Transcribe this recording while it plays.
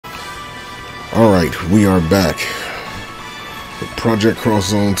Alright, we are back. Project Cross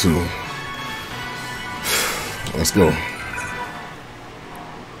Zone 2. Let's go.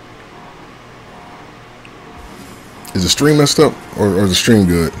 Is the stream messed up or is the stream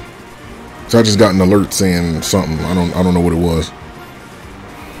good? So I just got an alert saying something. I don't know what it was.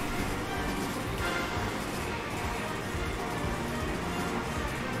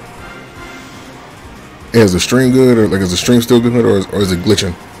 Hey, is the stream good, or like is the stream still good, or is it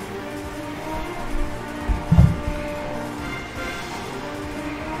glitching?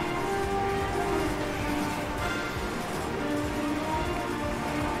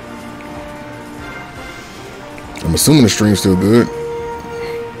 I'm assuming the stream's still good.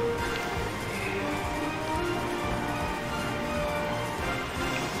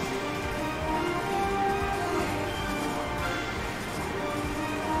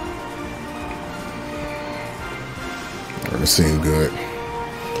 It seemed good.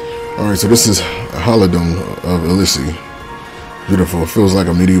 Alright, so this is Halidom of Elysi. Beautiful. It feels like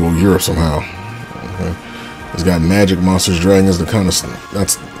a medieval Europe somehow. Okay. It's got magic, monsters, dragons, that kind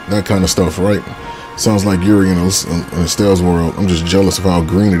of stuff, right? Sounds like Yuri in Estelle's world. I'm just jealous of how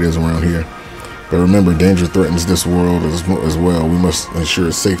green it is around here. But remember, danger threatens this world as well. We must ensure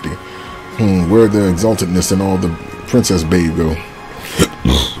its safety. Where'd the exaltedness and all the princess babe go?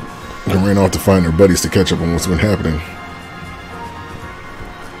 They ran off to find their buddies to catch up on what's been happening.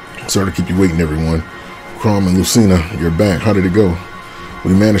 Sorry to keep you waiting, everyone. Crom and Lucina, you're back. How did it go?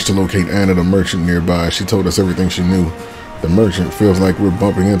 We managed to locate Anna, the merchant nearby. She told us everything she knew. The merchant feels like we're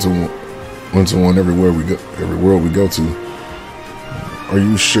bumping into one everywhere we go, every world we go to. Are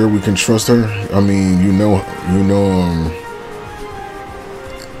you sure we can trust her? I mean, you know,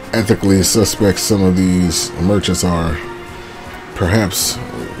 ethically suspect some of these merchants are. Perhaps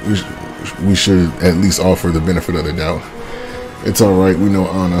we should at least offer the benefit of the doubt. It's alright, we know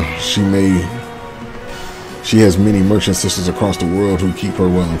Anna. She has many merchant sisters across the world who keep her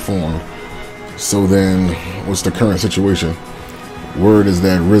well informed. So then, what's the current situation? Word is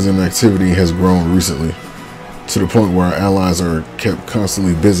that Risen activity has grown recently, to the point where our allies are kept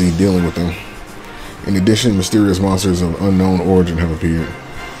constantly busy dealing with them. In addition, mysterious monsters of unknown origin have appeared.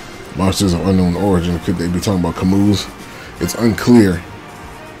 Monsters of unknown origin, could they be talking about Camus? It's unclear.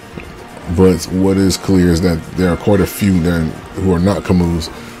 But what is clear is that there are quite a few there who are not Camus.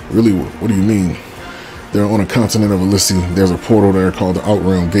 Really, what do you mean? They're on a continent of Elysi. There's a portal there called the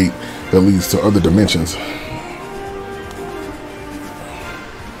Outrealm Gate that leads to other dimensions.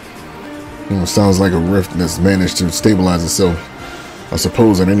 Sounds like a rift that's managed to stabilize itself. I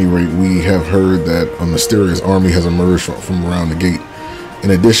suppose at any rate we have heard that a mysterious army has emerged from around the gate.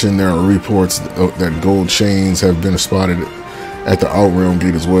 In addition, there are reports that gold chains have been spotted at the Outrealm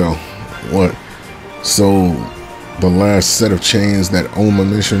Gate as well. What? So, the last set of chains that Oma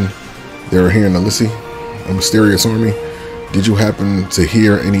mentioned, they're here in Elysi? A mysterious army? Did you happen to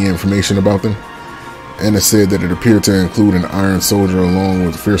hear any information about them? Anna said that it appeared to include an Iron Soldier along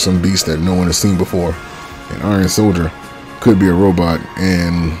with fearsome beasts that no one has seen before. An Iron Soldier could be a robot,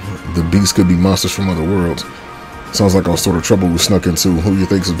 and the beasts could be monsters from other worlds. Sounds like all sort of trouble we snuck into. Who do you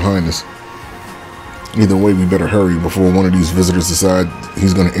think's behind this? Either way, we better hurry before one of these visitors decide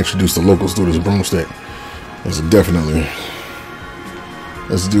he's going to introduce the locals to this broomstick. Yes, definitely.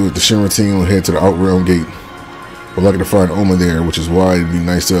 Let's do it. The Shinra team will head to the Outrealm Gate. We're lucky to find Oma there, which is why it'd be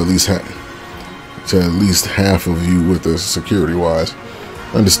nice to at least half of you with us security-wise.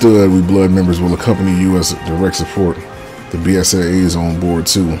 Understood. We Blood members will accompany you as direct support. The BSAA is on board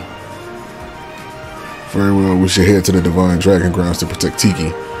too. Very well. We should head to the Divine Dragon Grounds to protect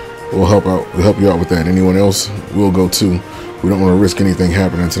Tiki. We'll help you out with that. Anyone else? We'll go too. We don't want to risk anything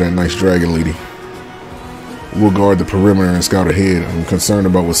happening to that nice dragon lady. We'll guard the perimeter and scout ahead. I'm concerned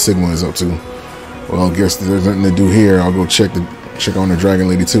about what Sigma is up to. Well, I guess there's nothing to do here. I'll go check on the dragon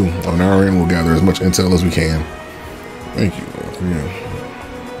lady too. On our end, we'll gather as much intel as we can. Thank you. Yeah.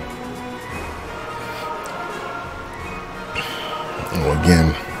 Oh,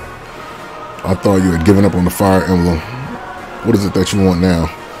 again. I thought you had given up on the Fire Emblem. What is it that you want now?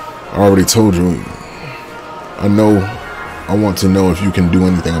 I already told you. I want to know if you can do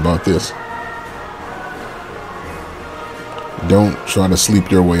anything about this. Don't try to sleep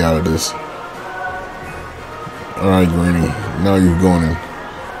your way out of this. Alright, Granny. Now you've gone in.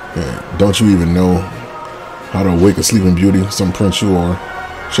 Yeah, don't you even know how to wake a sleeping beauty? Some prince you are.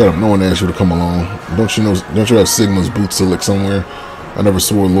 Shut up, no one asked you to come along. Don't you have Sigma's boots to lick somewhere? I never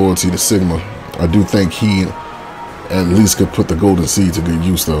swore loyalty to Sigma. I do think he at least could put the golden seed to good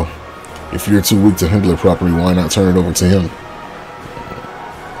use though. If you're too weak to handle it properly, why not turn it over to him?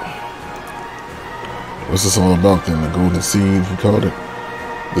 What's this all about then? The golden seed, he called it?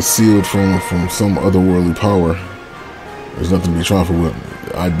 the sealed from some otherworldly power. There's nothing to be trifled with.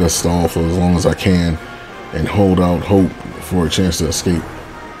 I'd best stall for as long as I can and hold out hope for a chance to escape.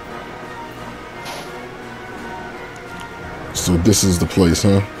 So this is the place,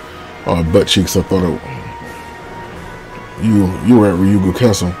 huh? Butt cheeks, I thought you were at Ryugu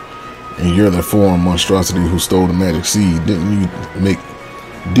Castle, and you're that foreign monstrosity who stole the magic seed. Didn't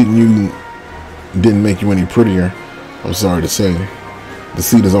make you any prettier. I'm sorry to say. The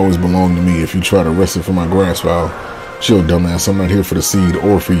seed has always belonged to me. If you try to wrest it from my grasp, I'll chill, dumbass. I'm not here for the seed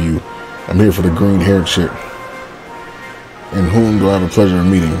or for you. I'm here for the green-haired chick. And whom do I have the pleasure of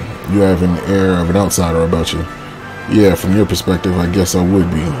meeting? You have an air of an outsider about you. Yeah, from your perspective, I guess I would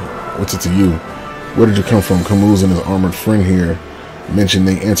be. What's it to you? Where did you come from? Camus and his armored friend here mentioned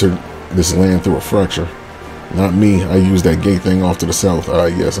they entered this land through a fracture. Not me. I used that gate thing off to the south.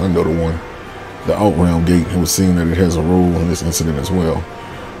 Yes, I know the one. The Outrealm Gate. It would seem that it has a role in this incident as well.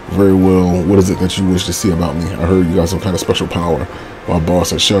 Very well. What is it that you wish to see about me? I heard you got some kind of special power. My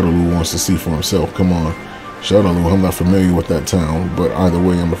boss at Shadowloo wants to see for himself. Come on. Shadowloo, I'm not familiar with that town, but either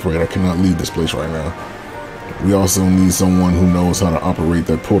way, I'm afraid I cannot leave this place right now. We also need someone who knows how to operate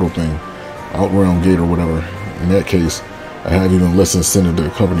that portal thing. Outrealm Gate or whatever. In that case, I have even less incentive to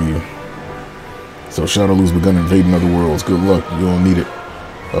accompany you. So Shadowloo's begun invading other worlds. Good luck. You don't need it.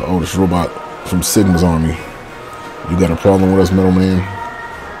 Oh, this robot from Sigma's army. You got a problem with us, Metal Man?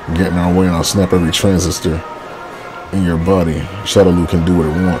 Get in our way and I'll snap every transistor in your body. Shadowloo can do what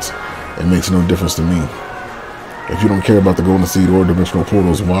it wants. It makes no difference to me. If you don't care about the Golden Seed or dimensional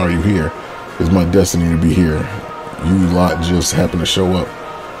portals, why are you here? It's my destiny to be here. You lot just happen to show up.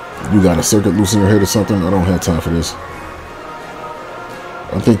 You got a circuit loose in your head or something? I don't have time for this.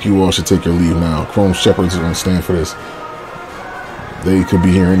 I think you all should take your leave now. Chrome Shepherds don't stand for this. They could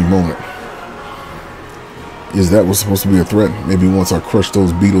be here any moment. Is that what's supposed to be a threat? Maybe once I crush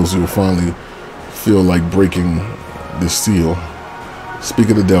those beetles, you'll finally feel like breaking this seal. Speak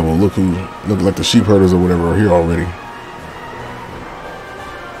of the devil, look like the sheep herders or whatever are here already.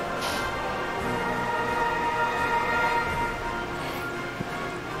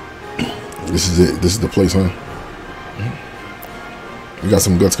 This is it. This is the place, huh? You got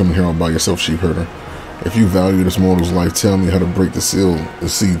some guts coming here all by yourself, sheep herder. If you value this mortal's life, tell me how to break the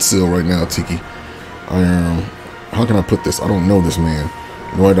seed seal right now, Tiki. How can I put this? I don't know this man,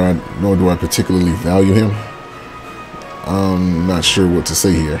 nor do I particularly value him. I'm not sure what to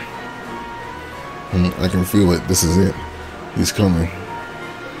say here. I can feel it. This is it. He's coming.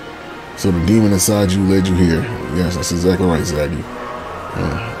 So the demon inside you led you here. Yes, that's exactly right, Zaggy.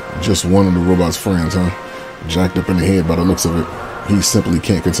 Just one of the robot's friends, huh? Jacked up in the head by the looks of it. He simply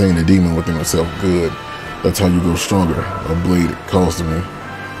can't contain the demon within himself. Good. That's how you grow stronger. A blade calls to me.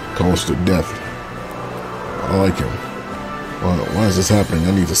 Calls to death. I like him. Why is this happening?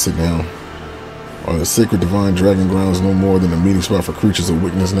 I need to sit down. Are the sacred divine dragon grounds no more than a meeting spot for creatures of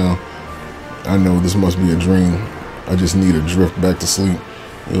weakness now? I know this must be a dream. I just need to drift back to sleep.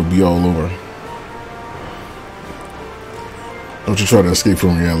 It'll be all over. Don't you try to escape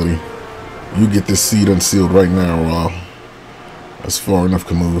from reality. You get this seed unsealed right now, or that's far enough,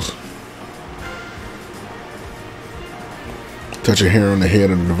 Camus. Touch a hair on the head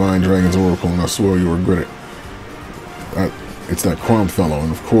of the Divine Dragon's Oracle, and I swear you'll regret it. It's that Crom fellow,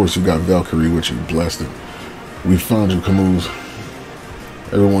 and of course you got Valkyrie with you, blasted. We found you, Camus.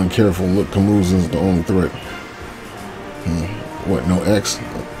 Everyone careful, look, Camus is the only threat. What, no X?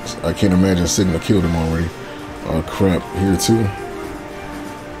 I can't imagine Sigma killed him already. Oh crap, here too?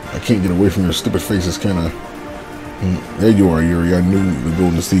 I can't get away from your stupid faces, can I? There you are, Yuri. I knew the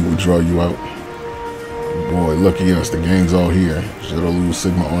Golden Seed would draw you out. Boy, lucky us, the gang's all here. Shadowloo,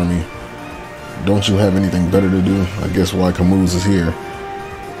 Sigma Army. Don't you have anything better to do? I guess why Camus is here.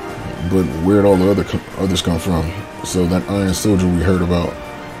 But where'd all the others come from? So that Iron Soldier we heard about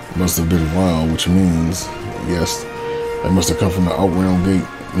must have been Vile, which means, yes, that must have come from the Outrealm Gate.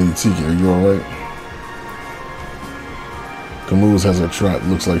 Lady Tiki, are you alright? Camus has her trapped.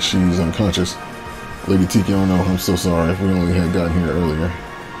 Looks like she's unconscious. Lady Tiki, oh no, I'm so sorry. If we only had gotten here earlier.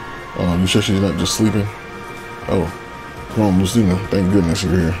 You sure she's not just sleeping? Oh, come on, Lucina. Thank goodness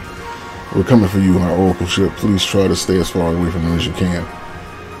you're here. We're coming for you in our Oracle ship. Please try to stay as far away from them as you can.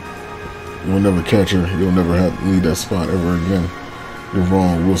 You'll never catch her. You'll never have to leave that spot ever again. You're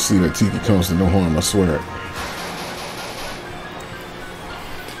wrong. We'll see that Tiki comes to no harm, I swear it.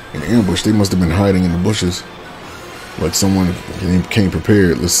 An ambush. They must have been hiding in the bushes. Like someone came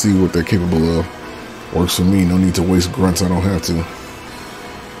prepared. Let's see what they're capable of. Works for me. No need to waste grunts. I don't have to.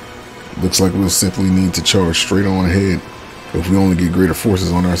 Looks like we'll simply need to charge straight on ahead if we only get greater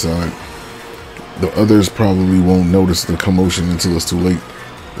forces on our side. The others probably won't notice the commotion until it's too late.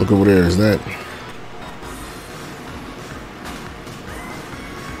 Look over there. Is that?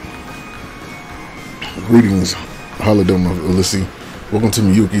 Greetings, Holodome of Ilisi. Welcome to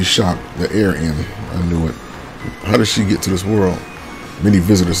Miyuki's shop, the Air Inn. I knew it. How did she get to this world? Many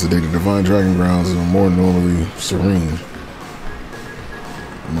visitors today. The Divine Dragon Grounds are more normally serene.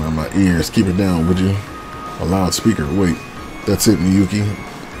 My ears. Keep it down, would you? A loudspeaker. Wait, that's it, Miyuki.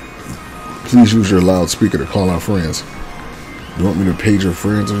 Please use your loudspeaker to call our friends. You want me to page your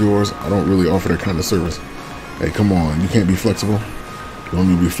friends of yours? I don't really offer that kind of service. Hey, come on. You can't be flexible? You want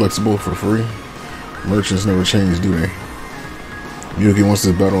me to be flexible for free? Merchants never change, do they? Miyuki, once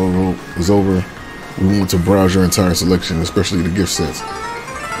this battle is over, we want to browse your entire selection, especially the gift sets.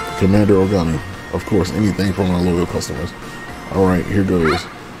 Commander Ogami. Of course, anything from our loyal customers. Alright, here goes.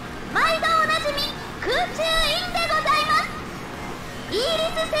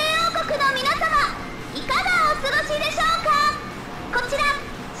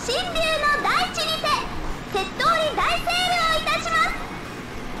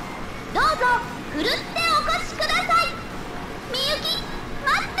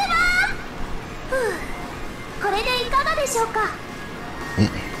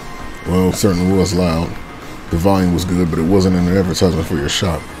 Well, it certainly was loud. The volume was good, but it wasn't an advertisement for your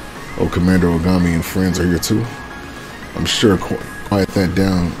shop. Oh, Commander Ogami and friends are here too? I'm sure quiet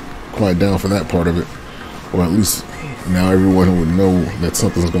down for that part of it. Or at least now everyone would know that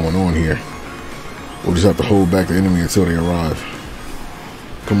something's going on here. We'll just have to hold back the enemy until they arrive.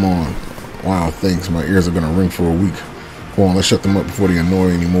 Come on. Wow, thanks. My ears are gonna ring for a week. Come on, let's shut them up before they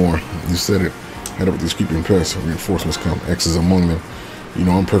annoy anymore. You said it. Head up with these creeping pests. Reinforcements come. X is among them. You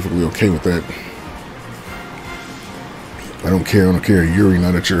know, I'm perfectly okay with that. I don't care, Yuri,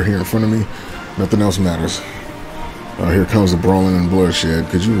 now that you're here in front of me. Nothing else matters. Here comes the brawling and bloodshed.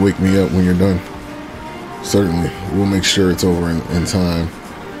 Could you wake me up when you're done? Certainly. We'll make sure it's over in time.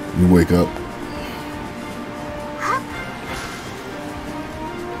 You wake up.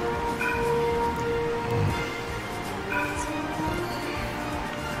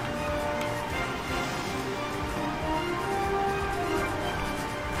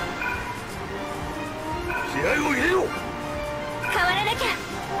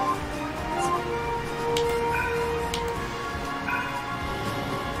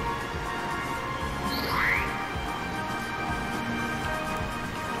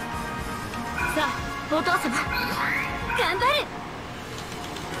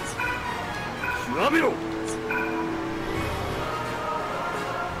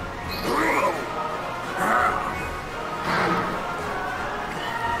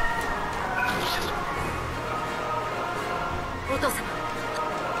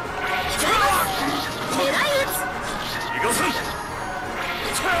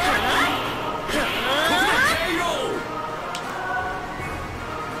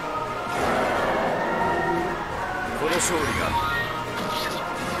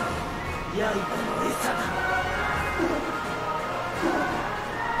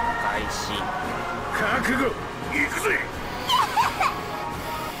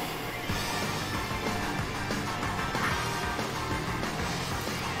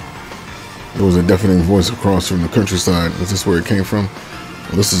 There was a deafening voice across from the countryside. Is this where it came from?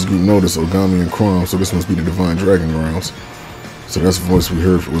 Well, this is group notice, Ogami and Chrom, so this must be the Divine Dragon Grounds. So that's the voice we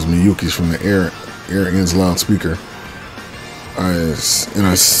heard was Miyuki's from the Air Inn's loudspeaker. I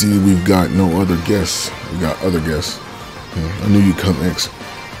see we've got no other guests. We got other guests. I knew you'd come, X.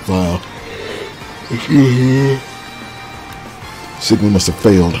 Wow. Sigma must have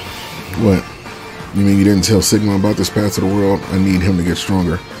failed. What? You mean you didn't tell Sigma about this path to the world? I need him to get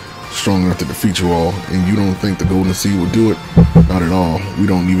stronger. Strong enough to defeat you all. And you don't think the Golden Sea will do it? Not at all. We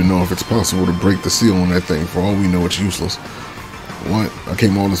don't even know if it's possible to break the seal on that thing. For all we know, it's useless. What? I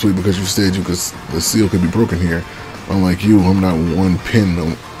came all this way because you said the seal could be broken here. Unlike you, I'm not one to pin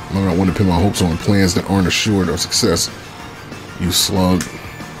my hopes on plans that aren't assured of success. You slug.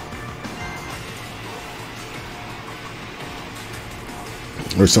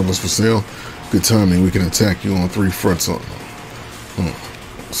 There's something's for sale. Good timing. We can attack you on 3 fronts.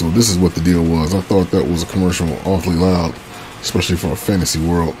 So this is what the deal was. I thought that was a commercial awfully loud, especially for a fantasy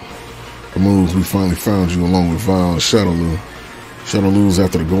world. The moves, we finally found you along with Vile and Shadowloo. Shadowloo's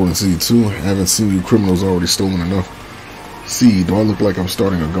after the Golden Sea too. I haven't seen you criminals already stolen enough. See, do I look like I'm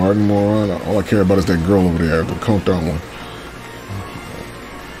starting a garden, moron? All I care about is that girl over there, the countdown one.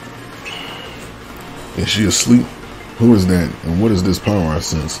 Is she asleep? Who is that? And what is this power I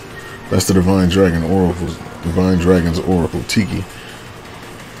sense? That's the Divine Dragon's Oracle, Tiki.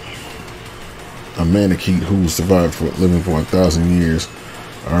 A Manakete who survived living for 1,000 years.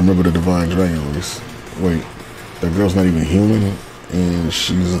 I remember the Divine Dragon race. Wait, that girl's not even human? and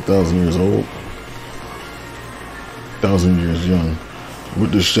she's 1,000 years old. 1,000 years young.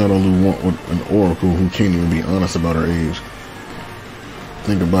 What does Shadowloo want with an oracle who can't even be honest about her age?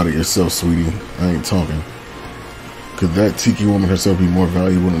 Think about it yourself, sweetie. I ain't talking. Could that Tiki woman herself be more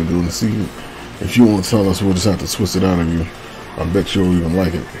valuable than the Golden Seed? If you won't tell us, we'll just have to twist it out of you. I bet you'll even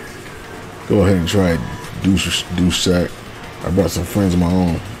like it. Go ahead and try it, douche sack. I brought some friends of my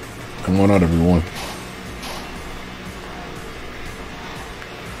own. Come on out, everyone.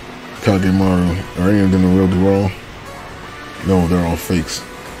 Kagemaru, are any of them the real Durall? No, they're all fakes.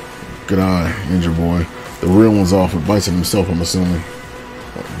 Good eye, Ninja Boy. The real one's off with Bison himself, I'm assuming.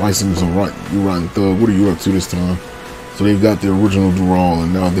 Bison's a you rotten thug. What are you up to this time? So they've got the original Durall,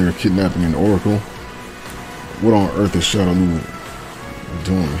 and now they're kidnapping an Oracle. What on earth is Shadowloo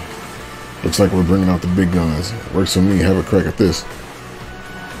doing? Looks like we're bringing out the big guns. Works for me. Have a crack at this.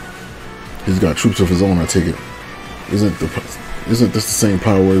 He's got troops of his own, I take it. Isn't this the same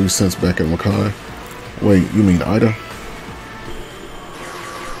power wave we sensed back at Makai? Wait, you mean Ida?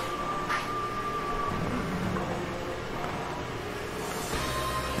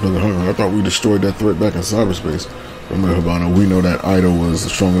 Brother Hunter, I thought we destroyed that threat back in cyberspace. Remember, Hibana, we know that Ida was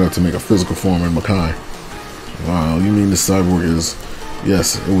strong enough to make a physical form in Makai. Wow, you mean this cyborg is...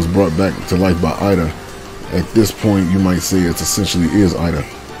 Yes, it was brought back to life by Ida. At this point, you might say it essentially is Ida.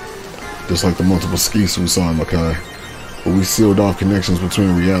 Just like the multiple skis we saw in Makai. But we sealed off connections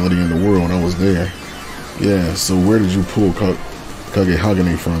between reality and the world. I was there. Yeah, so where did you pull Kage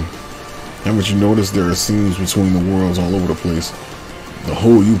Hagane from? Haven't you noticed there are seams between the worlds all over the place? The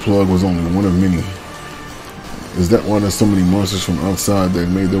hole you plug was only one of many. Is that why there's so many monsters from outside that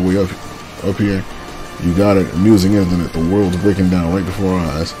made their way up here? You got it. Amusing, isn't it? The world's breaking down right before our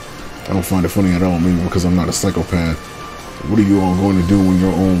eyes. I don't find it funny at all, maybe because I'm not a psychopath. What are you all going to do when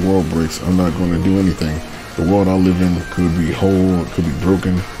your own world breaks? I'm not going to do anything. The world I live in could be whole, it could be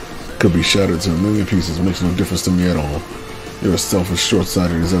broken, could be shattered to a million pieces. It makes no difference to me at all. You're as selfish,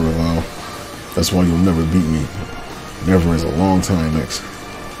 short-sighted as ever, Val. That's why you'll never beat me. Never is a long time, X.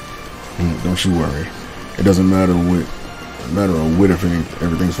 Don't you worry. It doesn't matter a whit if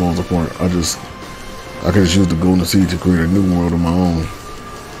everything falls apart. I could just use the Golden Seed to create a new world of my own.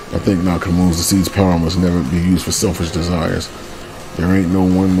 I think Nakamu's the Seed's power must never be used for selfish desires. There ain't no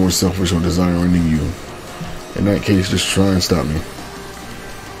one more selfish or desiring than you. In that case, just try and stop me.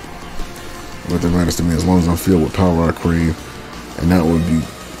 What that matters to me, as long as I'm filled with power I crave, and that would be,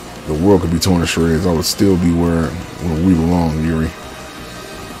 the world could be torn to shreds, I would still be where we belong, Yuri.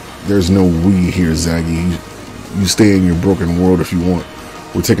 There's no we here, Zaggy. You stay in your broken world if you want.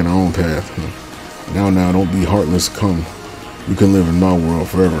 We're taking our own path. Now, don't be heartless. Come. You can live in my world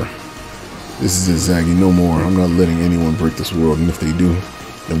forever. This is it, Zaggy. No more. I'm not letting anyone break this world, and if they do,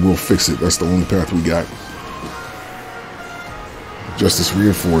 then we'll fix it. That's the only path we got. Justice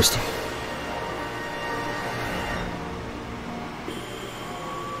reinforced.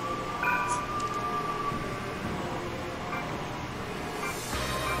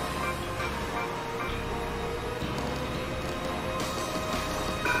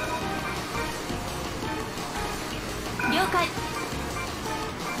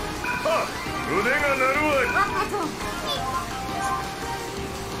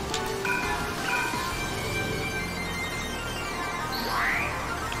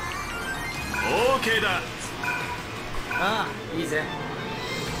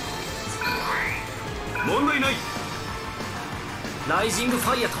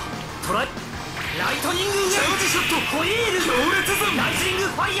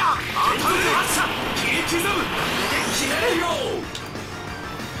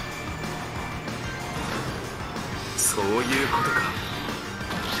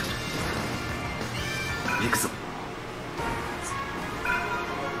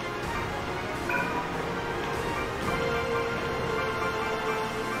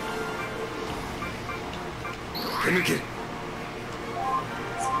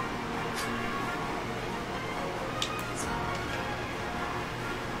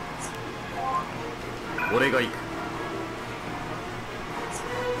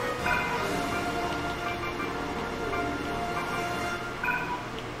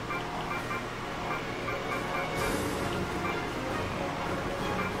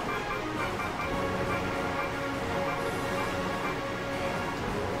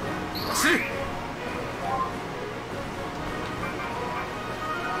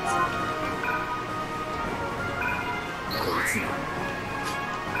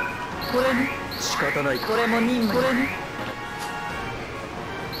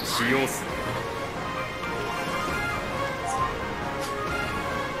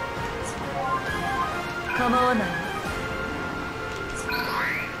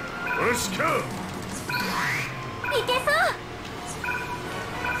 よしかいけそう。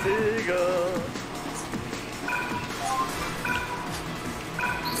手が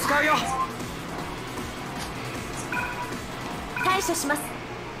使うよ。対処します。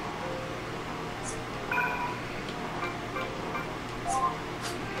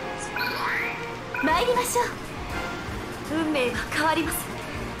参りましょう。運命が変わります。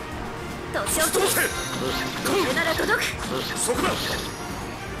年を決め、これなら届く。そこだ。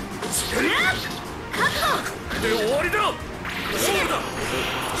覚悟で終わりだ。勝負だ。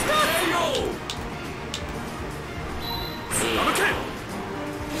貫け。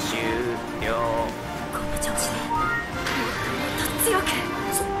終了。この調子でもっと強く。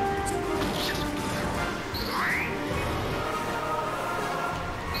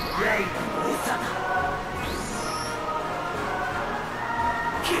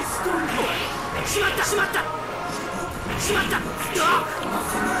しまったしまったしまった。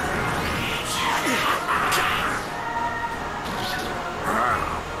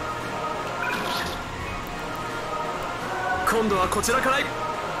今度はこちらから敵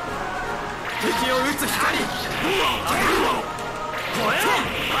を撃つ光。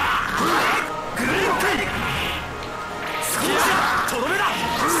とどめだ。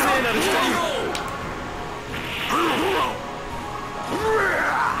聖なる光。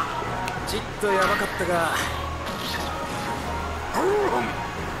ちっとやばかったが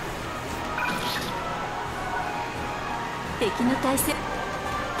敵の体勢。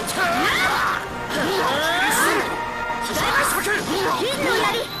銀の槍。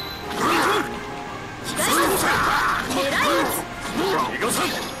狙い撃つ。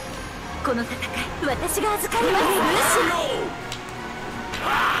この戦い私が預かります。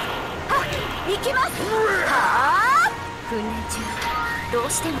行きます。はあ、訓練中どう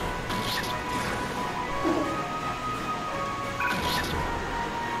しても。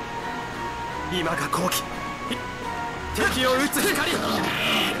今が好機。敵を撃つ光。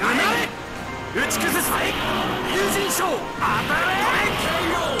打ち崩す友人賞。当たれ。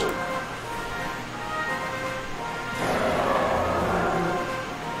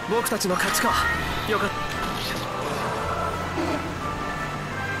僕たちの勝ちか。よかった。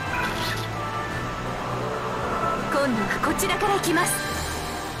今度はこちらから行きます。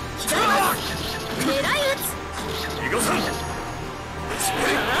左ます。狙い撃つ。逃がさん。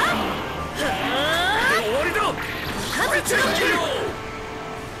終わりだ。数一度。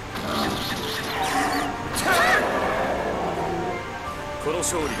この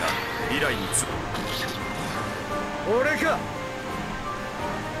勝利が未来につ俺か。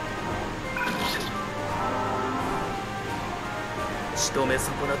仕留め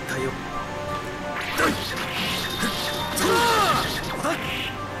損なったよ。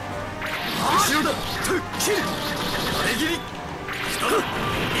後ろだ。切る。あれ切り。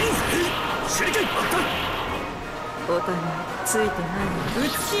手裏剣。お互いついてないの。撃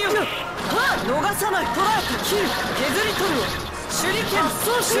ちよ。逃さない。捉えた。切る。削り取るわ。手裏剣。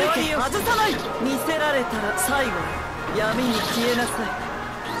手裏剣外さない。見せられたら最後闇に消えなさ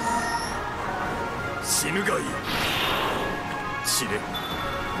い。死ぬがいい。死ね。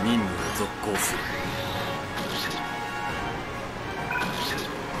任務を続行する。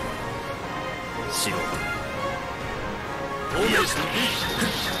素人透明者の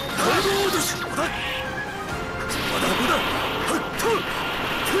カード落とし。まだ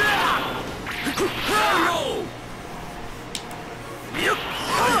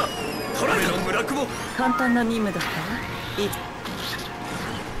トライの村雲。簡単な任務だったわ。いい。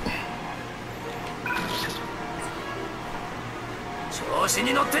調子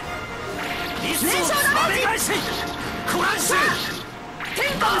に乗ってミスをまめ返し。コランシュ天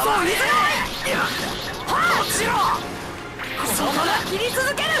下無双水が落ちろ。そのまま切り続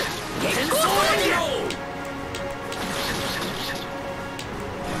ける。幻想演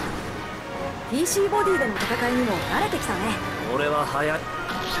技。PC ボディでの戦いにも慣れてきたね。俺は早い。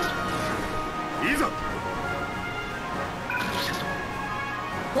いざ。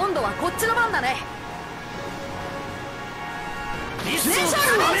今度はこっちの番だね。ミスを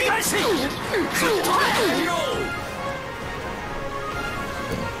まめ返し。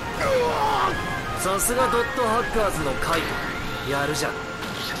さすがドットハッカーズのカイト。やるじゃん。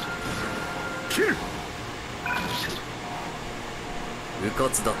切る。無骨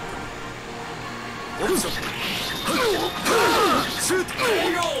だった。オプション。シュート。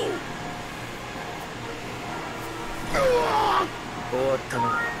終わったな。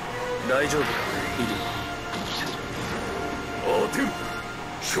大丈夫かイリ。当てる。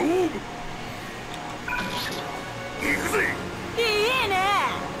勝負。行くぜ。いいね。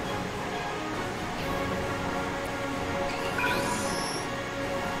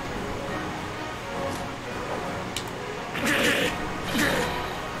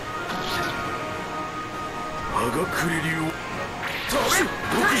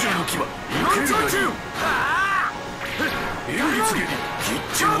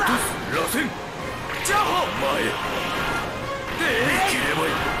ち落とす螺旋ジャホ前できればい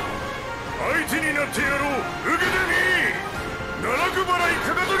い相手になってやろう受けてみ奈落払い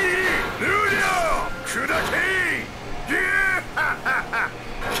かかと切りルーリャー砕けギーハハハ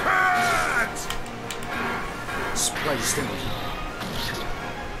カッチ失敗してもいい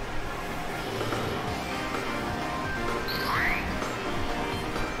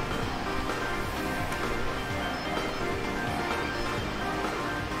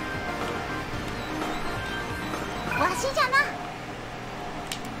わしじゃな。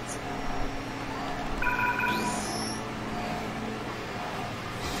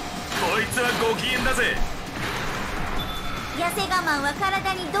こいつはご機嫌だぜ痩せ我慢は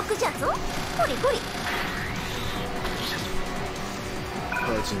体に毒じゃぞ。こりこり。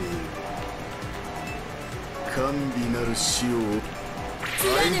はじめより甘美なる死をア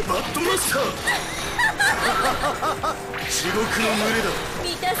イバッドマスター地獄の群れだ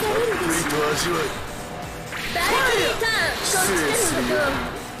満たされるゆっくりと味わいバイクリーターン。失礼するよ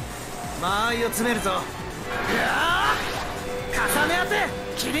間合いを詰めるぞ。いやー重ね当て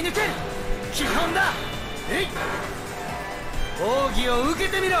切り抜け基本だ。えい奥義を受け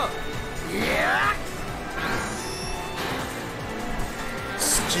てみろ。いや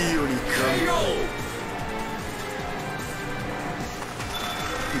スキーより甘美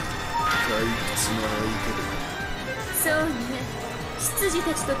退屈な相手だそうね。執事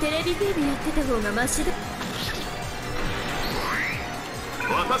たちとテレビゲームやってた方がマシだ。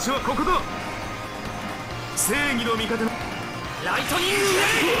私はここだ正義の味方のライトニング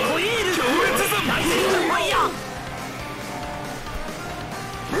ホイール強烈さライトニングファイヤー。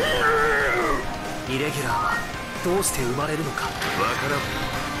イレギュラーはどうして生まれるのかわからん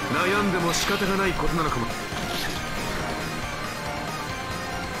悩んでも仕方がないことなのかも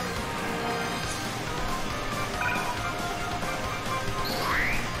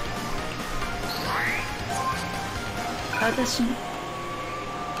私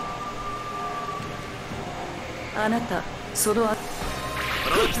あなたその空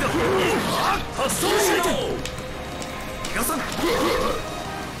気だ発送しろ皆さん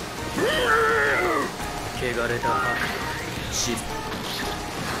汚れた歯し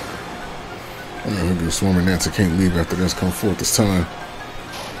The swarming Nancy can't leave after this. Come forth this time.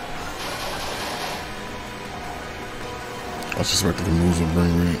 I suspect the moves will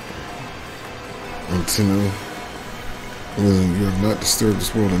bring me. Antino. Listen, you have not disturbed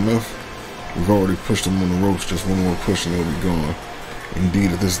this world enough. We've already pushed them on the ropes. Just one more push and they'll be gone.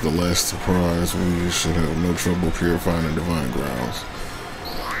 Indeed, if this is the last surprise, we should have no trouble purifying the divine grounds.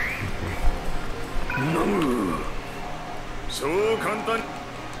 そう簡単に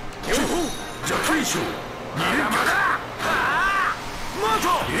両方弱点賞まだまだま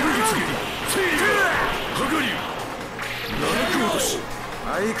た演技つけりセイガーはがり七く落とし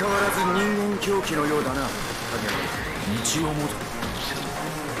相変わらず人間狂気のようだな道を戻る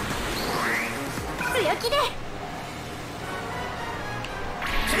強気で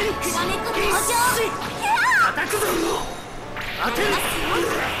クラメック登場。叩くぞ当てる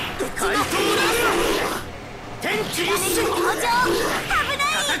怪盗だ。天気クラメック登場。危ない。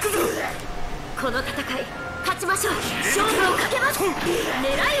叩くぞこの戦い勝ちましょう。勝負をかけます。狙い撃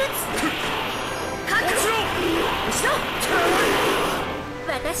つ。覚悟しろ。後ろ。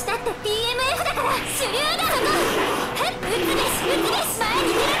私だって PMF だから手榴弾だぞ。撃つべし撃つべし。前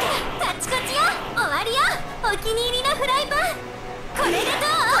に出るからカッチコチよ。終わりよ。お気に入りのフライパン。これでどう？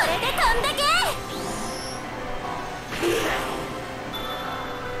これで飛んだけ。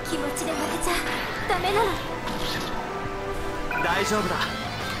気持ちで負けちゃダメなの。大丈夫だ。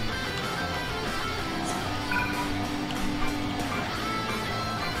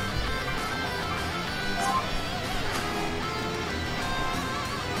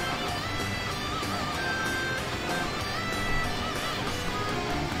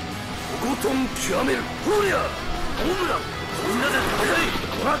とことん極めるほりゃホームランみんなで戦い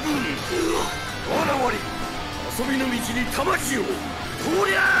ドラグーンわらわり遊びの道に魂をほ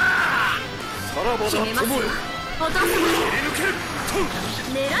りゃさらばだ決めますよ。友よお父様切り抜けるトン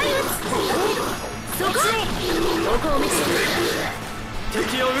狙い撃つ。そこどこを見せる。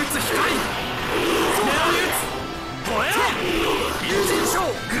敵を撃つ光狙い撃つボヤ友人賞グ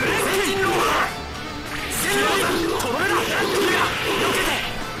レーティンロー戦力とどめだクリア避けて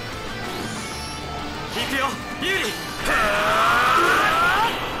行くよ有利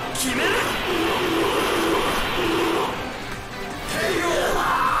決める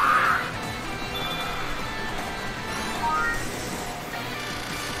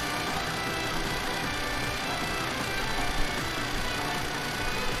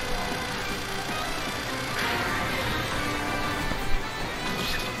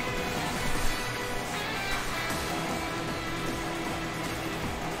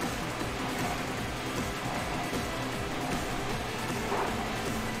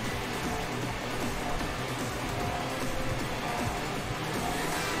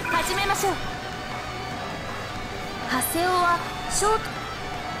始めましょう。ハセオはショート。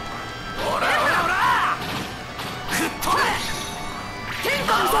オラオラオラ吹っ飛べ天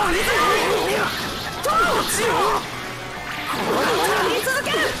下無双リズムどうしよう言い続け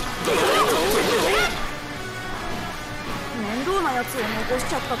る面倒なやつを残し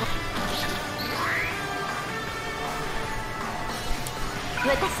ちゃったか。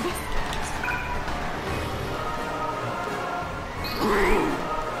私です。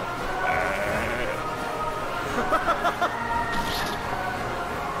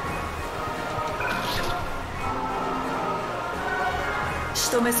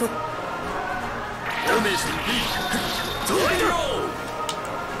仕留めそう。ダメージ B ドライロー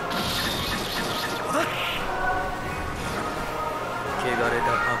汚れた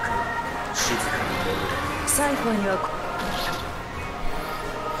悪魔静かに眠れ。サイファーには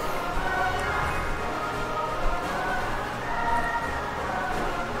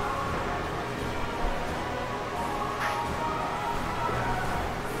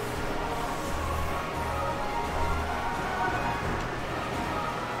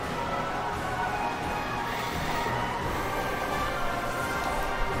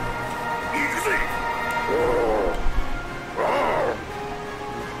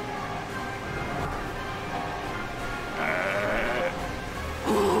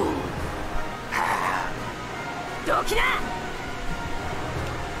どきな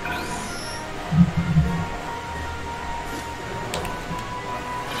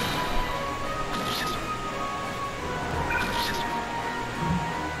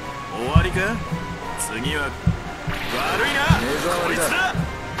終わりか。次は悪いなこいつだ。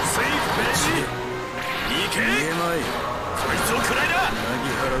セーフベーシー行け。見えまいこいつを食らいだ。なぎ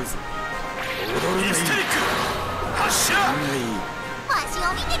払うぞ。踊るミステリック発射。わしを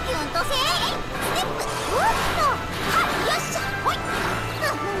見てキュンとせー。ステップおっとはっよっしゃほい。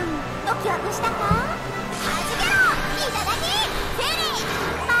ドキワクしたか。はじけろいただきセリ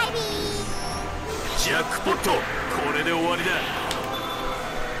バイビー。ジャックポットこれで終わりだ。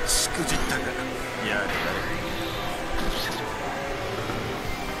しくじったかやれやれ。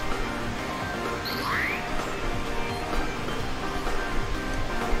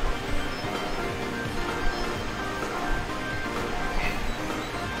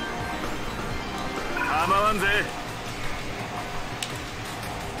構わんぜ。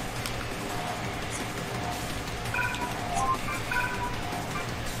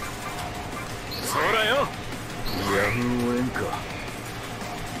そらよやむをえんか。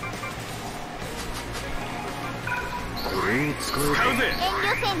これに使うぜ。遠慮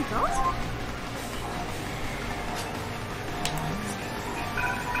せんぞ。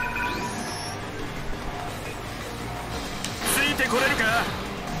ついてこれるか。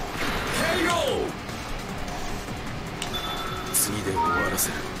ケイゴー次で終わらせ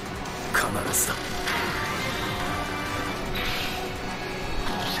る必ずだ。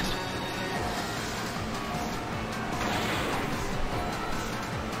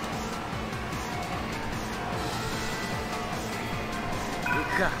行く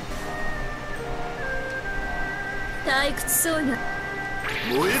か。退屈そうな。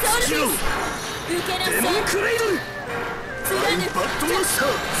燃え尽きろ受けなさい。デモンクレイドル貫くバッドマスター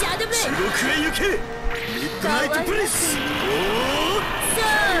シャドウブレイ地獄へ行け。ミッドナイトプリンス。そう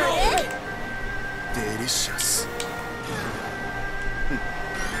ね。デリシャス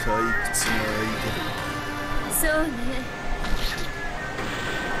退屈な相手だ。そうね。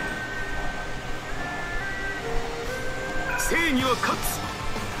正義は勝つ。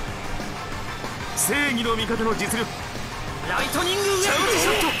正義の味方の実力。ライトニングウェーブチャージショ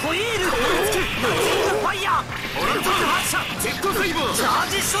ットホイールこれつけライトニングファイヤーオランタン発射ジェットサイバーチャー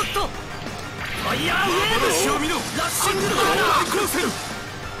ジショットファイヤーウェーブ幻を見ろ。ラッシングバーナー大光線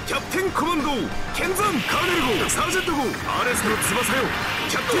キャプテンコマンド剣山カーネル号サージェント号アレスの翼よ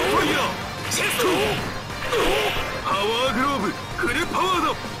キャプテンファイヤーチェストパワーグローブフルパワー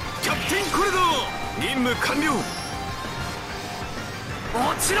だ。キャプテンコレドー任務完了。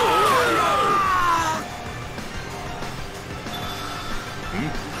落ちろ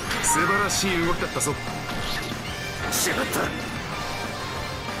素晴らしい動きだったぞ。しまった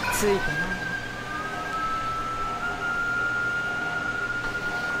ついてない。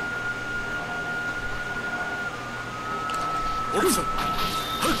オプション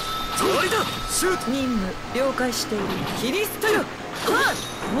終わりだ。シュート任務了解している。キリストよ。はあ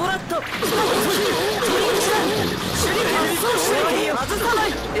もらった。手裏剣を外さない。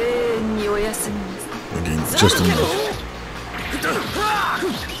永遠にお休みなさい。 Again, just enough. や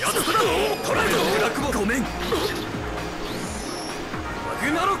つだトライドブラックボごめん。マ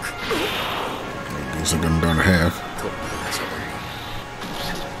グナロック I guess I got him down to half.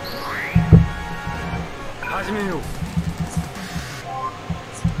 始めよう。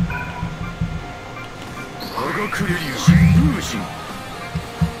我がクレリュー風神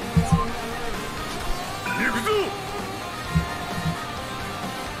行くぞ。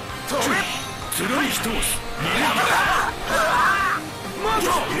貫き通す。まだ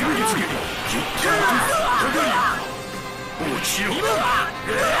演技つける。実験とかかり落ちろ。甘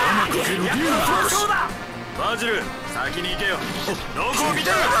くける竜の闘争だ。バジル先に行けよ。どこを見て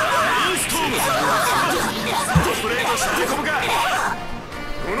る。レインストームストレートして込むか。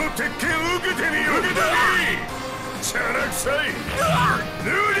この鉄拳を受けてみよう。受けてみ。チャラくさい。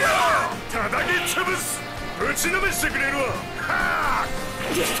ヌーリャー叩き潰す。ぶちのめしてくれるわ。はぁ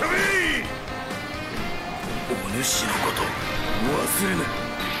引き止め。お主のこと忘れぬ。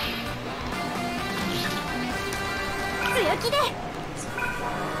強気でよ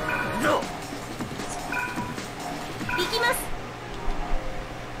行きます。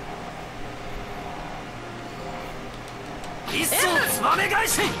一層つばめ返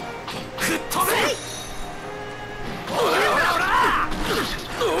し。吹っ飛べ。オラオラオラク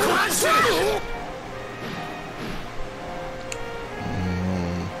ラッシュ。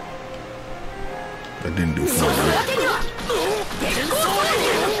That didn't do その fun. わけには。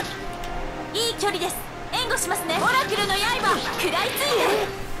いい距離です。援護しますね。オラクルの刃食らいついて。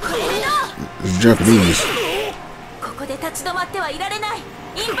これでどう。 It's Japanese. ここで立ち止まってはいられない。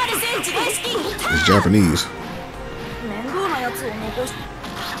インパルス自動式。 It's Japanese. 面倒なやつを残し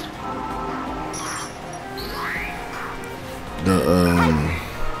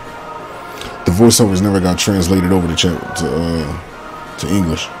The voiceovers never got translated over to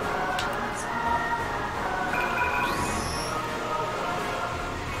English.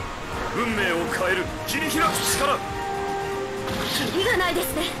 運命を変える切り開く力。キリがないで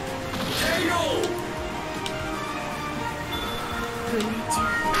すね。訓練中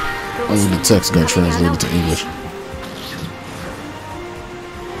Only the text got translated to English.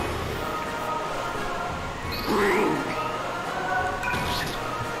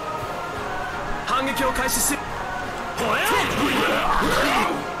 反撃を開始し。ほえ。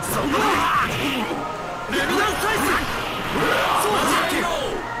そこだ。ルミナンサイズ。そうだ。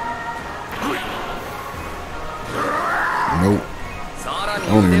 Nope. I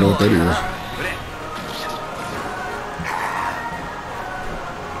don't even know what that is.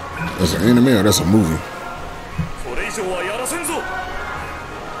 That's an anime or that's a movie? これ以上はやらせんぞ。こ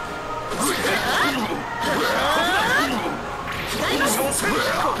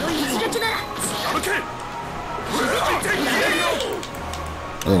の一撃なら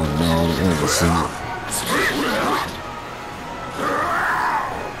Oh no, I haven't seen it.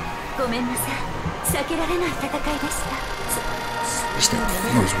 ごめんなさい。避けられない戦いでした。 It's that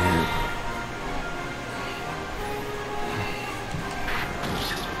feels weird.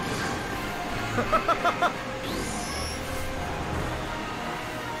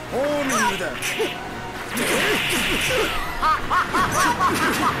 ホーミングだ。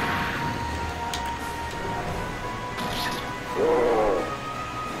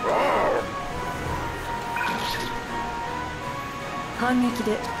反撃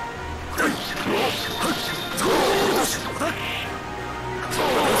で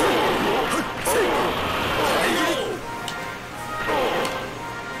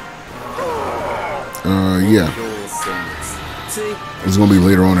Yeah. It's gonna be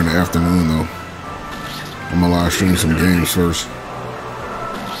later on in the afternoon though. I'm gonna live stream some games first.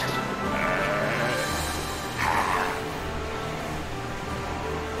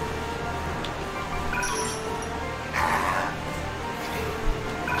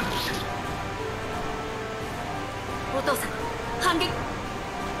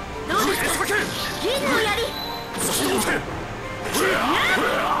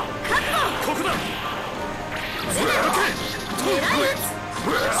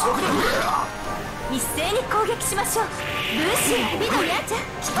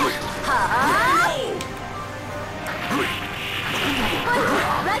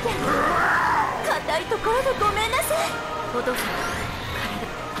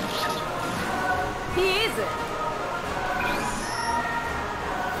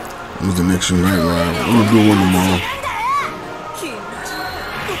 When's the next night live? I'm gonna do one tomorrow.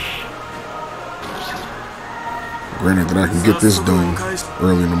 Granted that I can get this done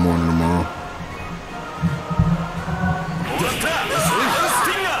early in the morning tomorrow.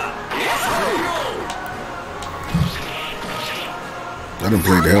 I done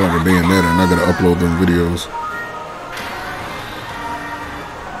played the hell out of Bayonetta and I gotta upload them videos.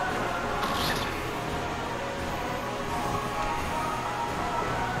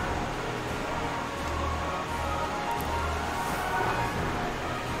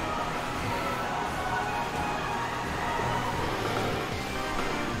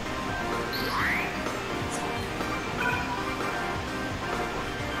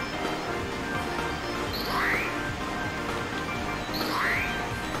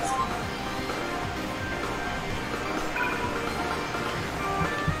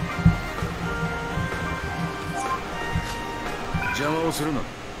 邪魔をするな。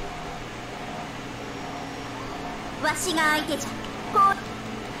わしが相手じゃ。こ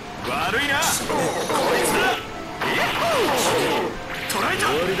う悪いなこいつだ。トライだ。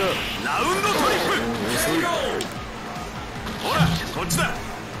終わりだ。ラウンドトリップ。遅い。ほらこっちだ。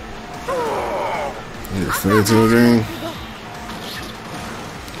Yeah, fair to the game.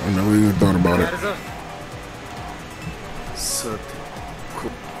 I never even thought about it. さて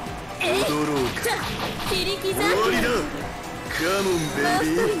踊ろうか。切り刻んで終わりだ。カモンベ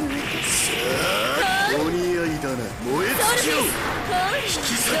イビー。さあお似合いだな。燃え尽きよう。引き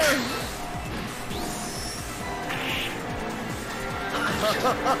裂く。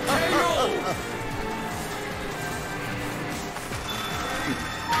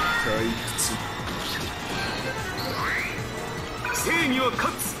退屈。正義は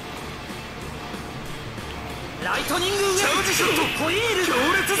勝つ。ライトニングウェチャージショット。ホイール強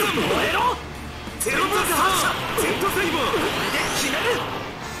烈だ。燃えろ。ゼロザ反射。ゼットセイバー。で決める。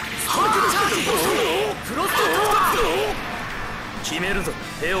スパークチャージフロストカット。決めるぞ。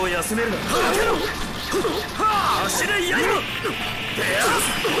手を休めるな。走れ刃。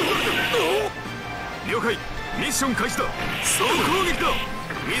了解。ミッション開始だ。総攻撃だ。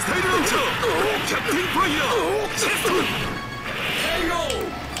ミサイルランチャー。キャプテンファイヤー。チェスト。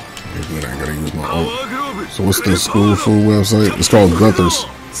 Maybe I gotta use my パ own. ワーグローブ。 So what's the school food website? It's called Gunther's.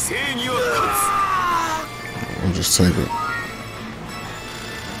 正義は I'll just take it.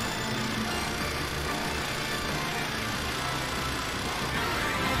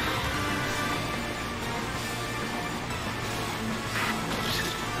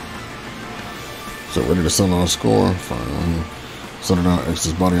 So ready to sell our score? Fine. Set it out.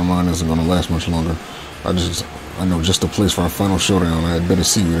 X's body of mine isn't gonna last much longer. I know just the place for our final showdown. I had better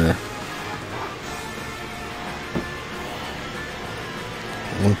see you there.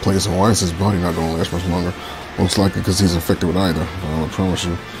 One place, and why is his body not gonna last much longer? Most likely because he's infected with either. I promise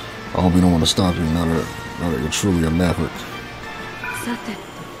you, I hope you don't want to stop you now that you're truly a maverick. さて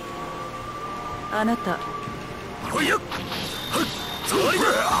あなたほいやっトライだ。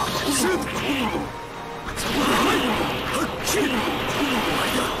シュート。キュー。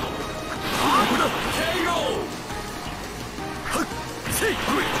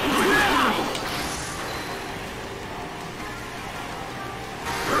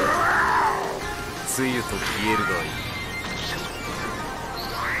つゆと消えるが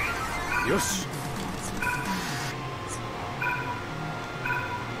いい。よし。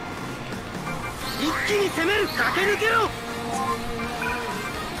一気に攻める。駆け抜けろ。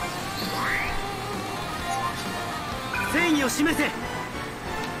正義を示せ。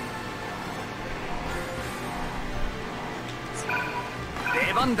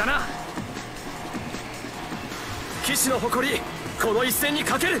出番だな。騎士の誇り、この一戦に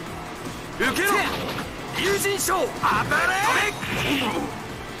かける。受けろ。龍神賞。当たれ。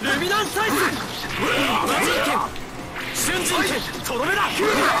ルミナンサイズ。魔人剣。瞬人剣。とどめだ。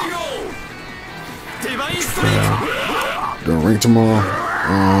ディバインストリーク。 Gonna rank tomorrow.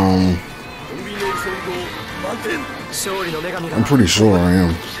 コンビネーション後満点。勝利の女神が I'm pretty sure I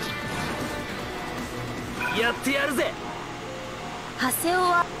am. やってやるぜ。ハセオ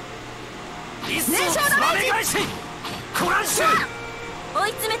は一層つまめ返し。コランシュ。追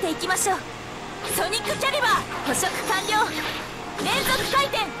い詰めていきましょう。ソニックキャリバー捕食完了。連続回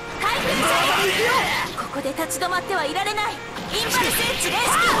転回転射撃。ここで立ち止まってはいられない。インパルスエッジ連射。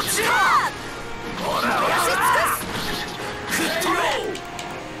ほら押し尽くす。吹っ飛べ。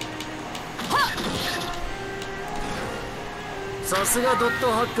さすがドッ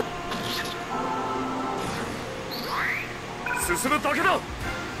トハック。進むだけだ。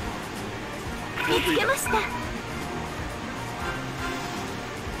見つけました。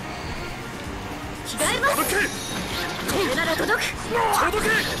着替えます。届け。これなら届く。届け。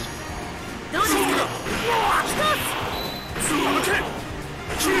どうですか。届け。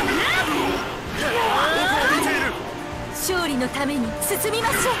キューブ。見ている。勝利のために進みま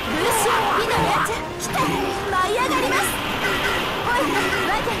しょう。ルーシアン・ビノレアちゃん来た。舞い上がります。おい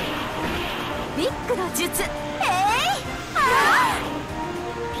ワイデンビッグの術。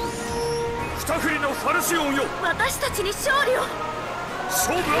二振りのファルシオンよ。私たちに勝利を。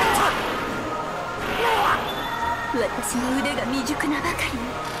勝負あった。私の腕が未熟なばか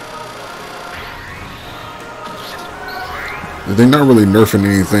り。 They're not really nerfing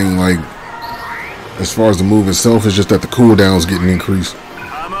anything like as far as the move itself. It's just that the cooldown's getting increased.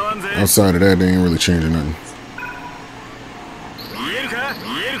 Outside of that, they ain't really changing nothing. 見えるか。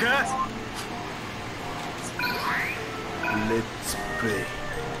見えるか。レッツプレイ。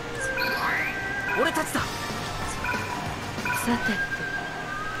俺たちだ。さて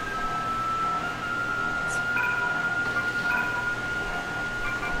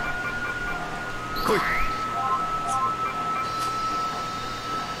来い。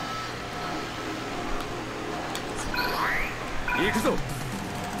行くぞ。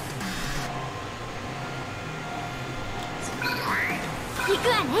行く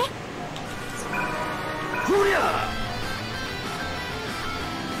わね。ほりゃ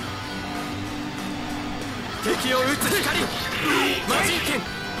敵を撃つ光魔人剣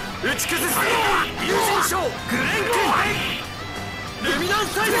打ち崩す友人将グレン君ルミナン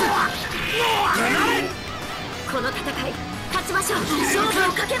サイズこの戦い勝ちましょう。勝負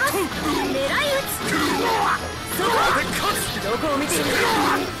をかけます。狙い撃つ。そこどこを見ている。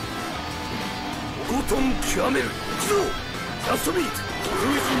ゴトン極める行くぞ。キャストビート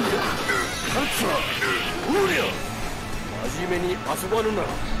風神力パンツァーオーリア真面目に遊ばぬなら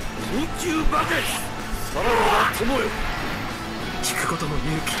緊急爆発さらばだ友よ。聞くことの勇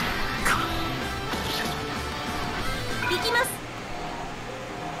気か。行きます。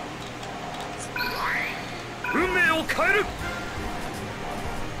運命を変える。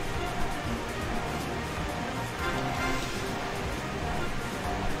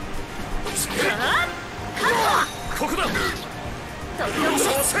ここだ。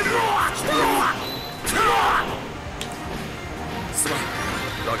すまん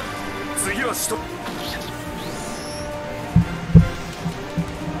だが次はしと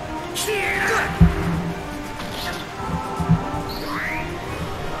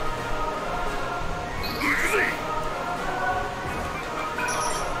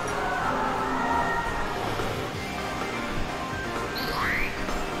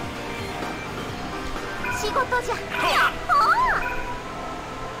仕事じゃ。やっほー。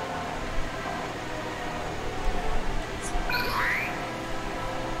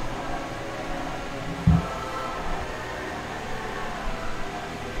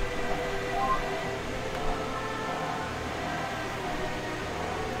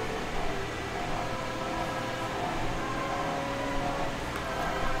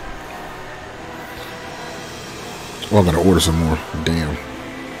Oh, I gotta order some more. Damn.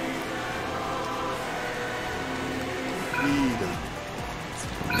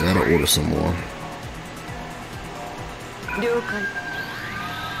 Gotta order some more. 了解。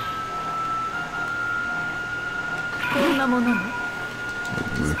こんなものも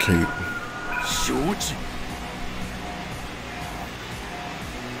The cape. 承知。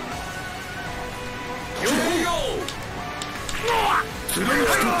剣一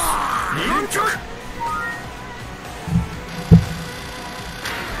つ忍着。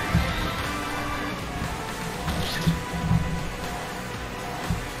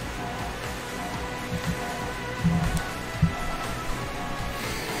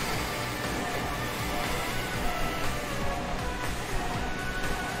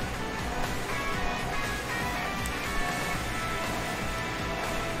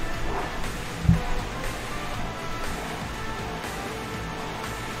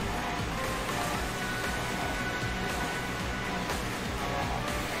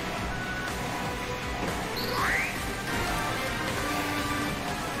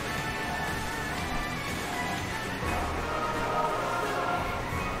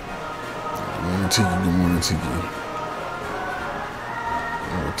Tiki, good morning, Tiki.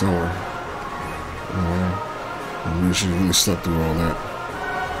 Oh, tell her. Maybe she really slept through all that.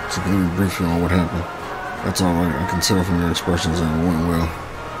 So let me brief you on what happened. That's alright. I can tell from your expressions that it went well.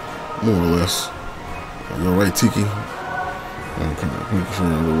 More or less. You're right, Tiki. Okay, thank you for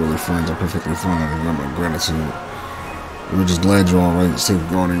your really friends. I'm perfectly fine. I got my gratitude. We're just glad you're alright.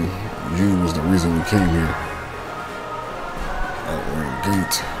 Safeguarding you was the reason we came here. Outward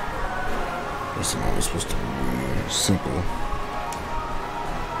gate. That's always supposed to be simple.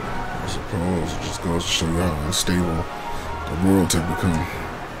 I suppose it just goes to show you how unstable the world had become.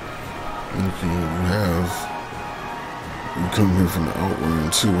 You come here from the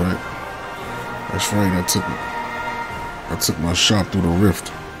Outworld too, right? That's right. I took my shot through the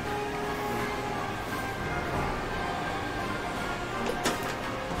rift.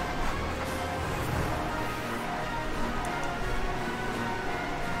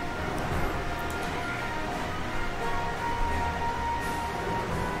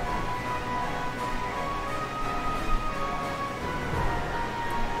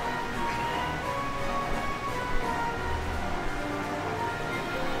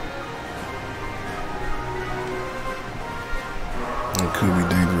 It could be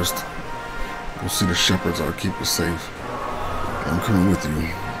dangerous. You'll see the shepherds. I'll keep you safe. I'm coming with you.